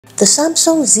The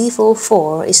Samsung Z Fold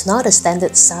 4 is not a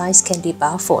standard size candy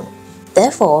bar phone.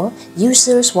 Therefore,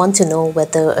 users want to know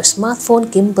whether a smartphone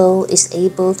gimbal is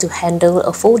able to handle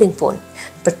a folding phone,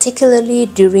 particularly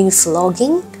during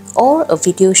vlogging or a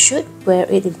video shoot where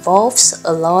it involves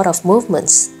a lot of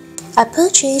movements. I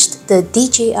purchased the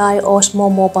DJI Osmo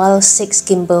Mobile 6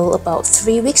 gimbal about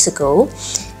 3 weeks ago,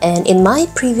 and in my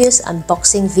previous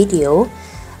unboxing video,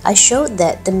 I showed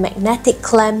that the magnetic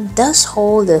clamp does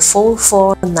hold the Fold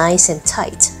 4 nice and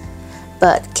tight.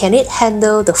 But can it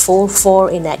handle the Fold 4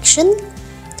 in action?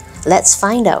 Let's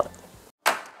find out.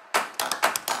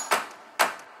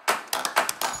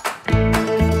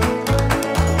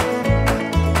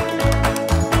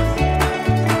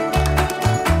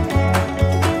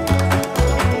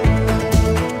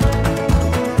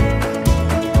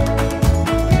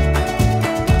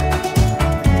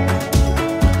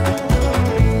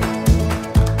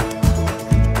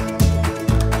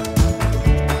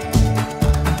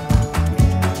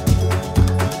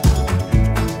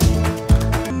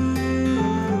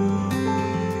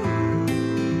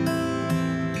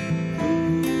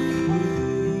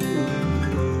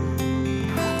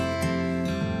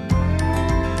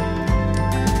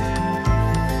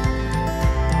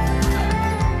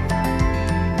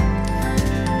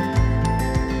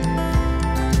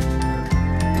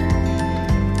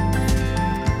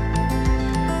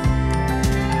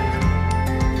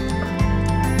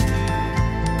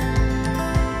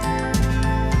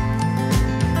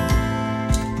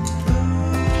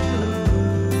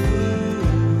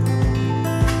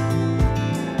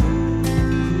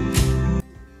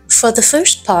 For the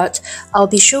first part, I'll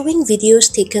be showing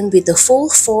videos taken with the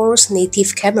Fold 4's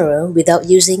native camera without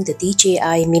using the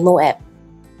DJI Mimo app.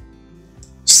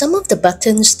 Some of the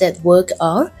buttons that work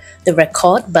are the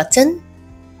record button,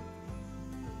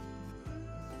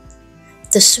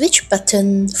 the switch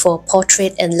button for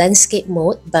portrait and landscape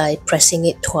mode by pressing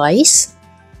it twice.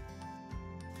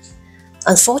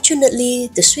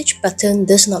 Unfortunately, the switch button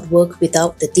does not work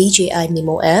without the DJI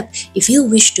Mimo app if you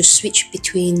wish to switch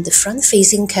between the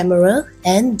front-facing camera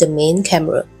and the main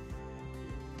camera.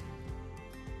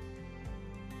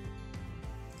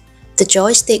 The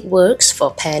joystick works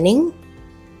for panning,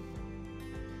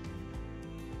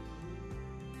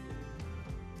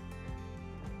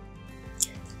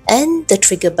 and the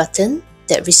trigger button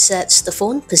that resets the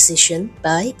phone position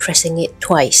by pressing it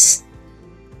twice.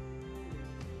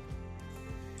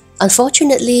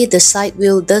 Unfortunately, the side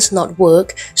wheel does not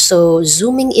work, so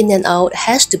zooming in and out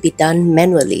has to be done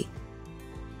manually.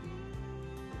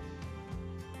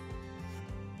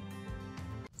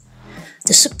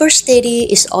 The Super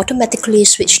Steady is automatically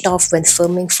switched off when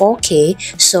filming 4K,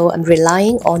 so I'm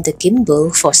relying on the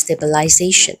gimbal for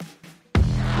stabilization.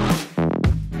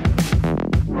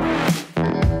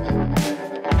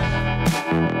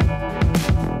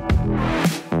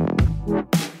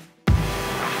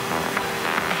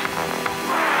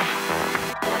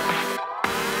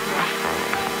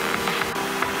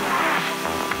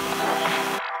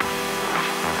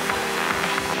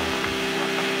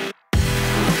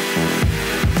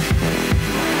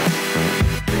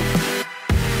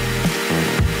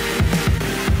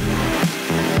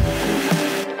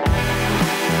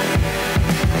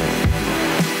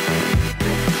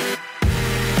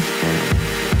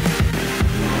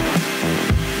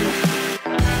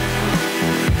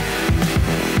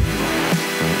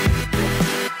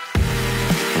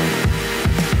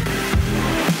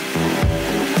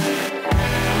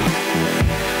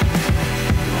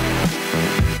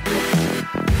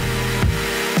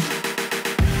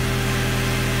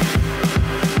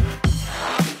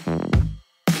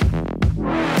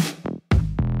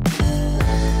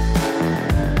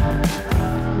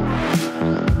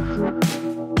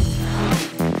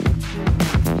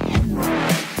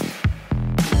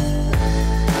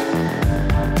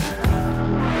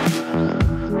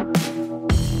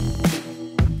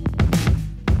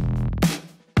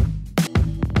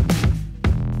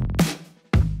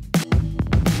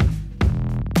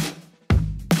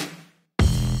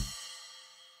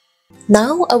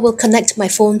 Now I will connect my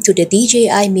phone to the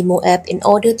DJI Mimo app in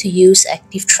order to use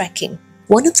active tracking.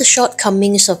 One of the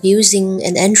shortcomings of using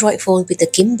an Android phone with a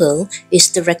gimbal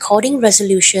is the recording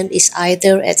resolution is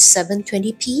either at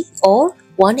 720p or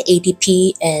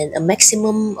 180p and a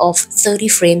maximum of 30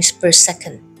 frames per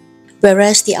second.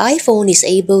 Whereas the iPhone is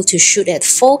able to shoot at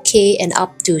 4K and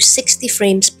up to 60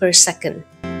 frames per second.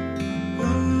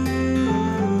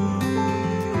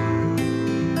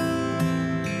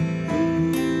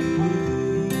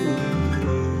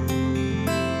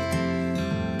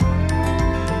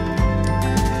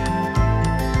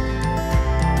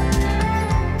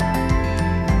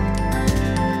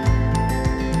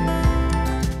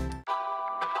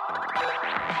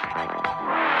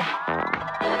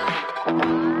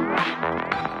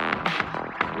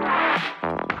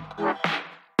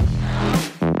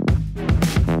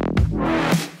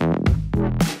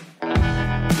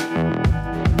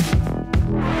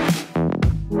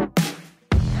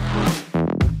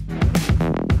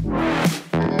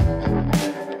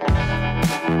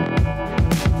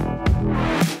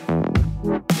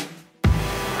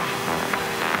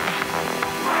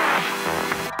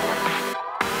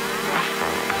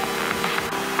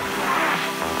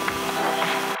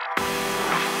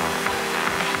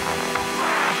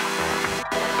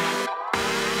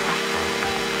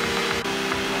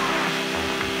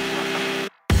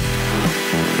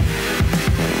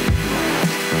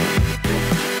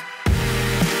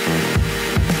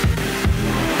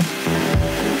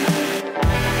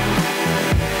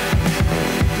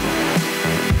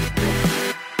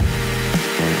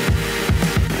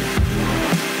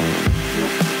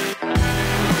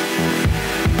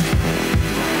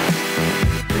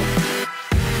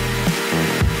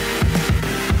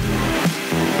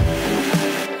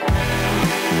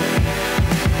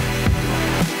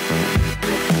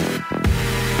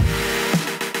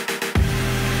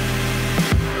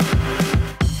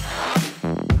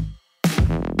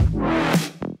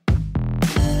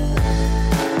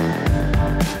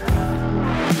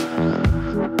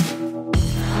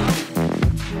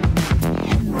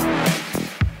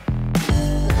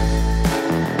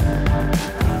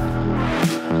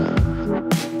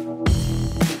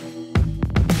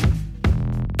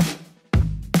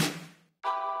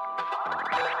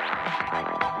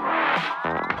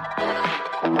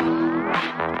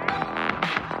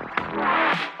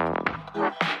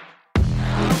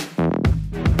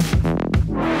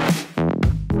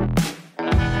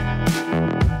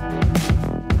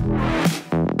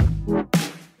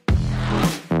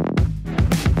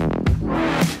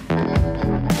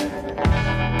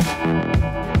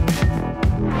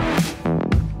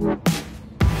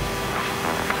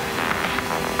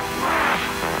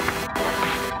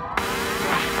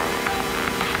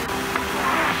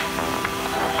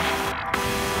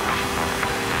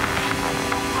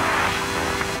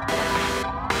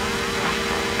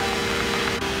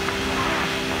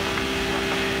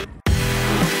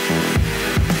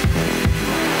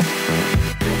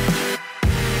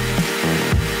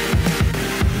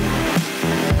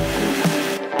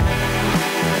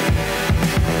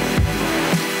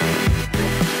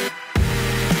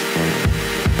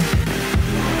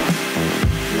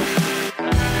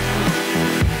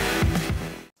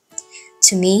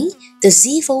 To me, the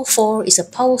Z Fold 4 is a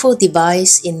powerful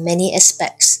device in many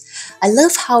aspects. I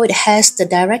love how it has the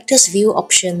director's view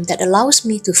option that allows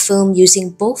me to film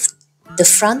using both the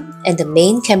front and the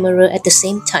main camera at the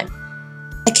same time.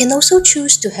 I can also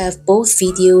choose to have both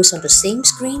videos on the same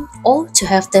screen or to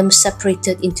have them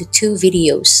separated into two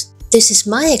videos. This is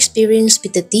my experience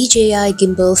with the DJI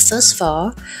gimbal thus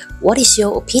far. What is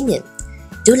your opinion?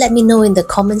 Do let me know in the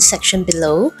comment section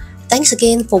below. Thanks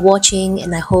again for watching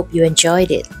and I hope you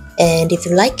enjoyed it. And if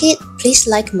you like it, please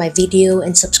like my video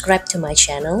and subscribe to my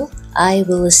channel. I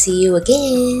will see you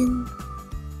again.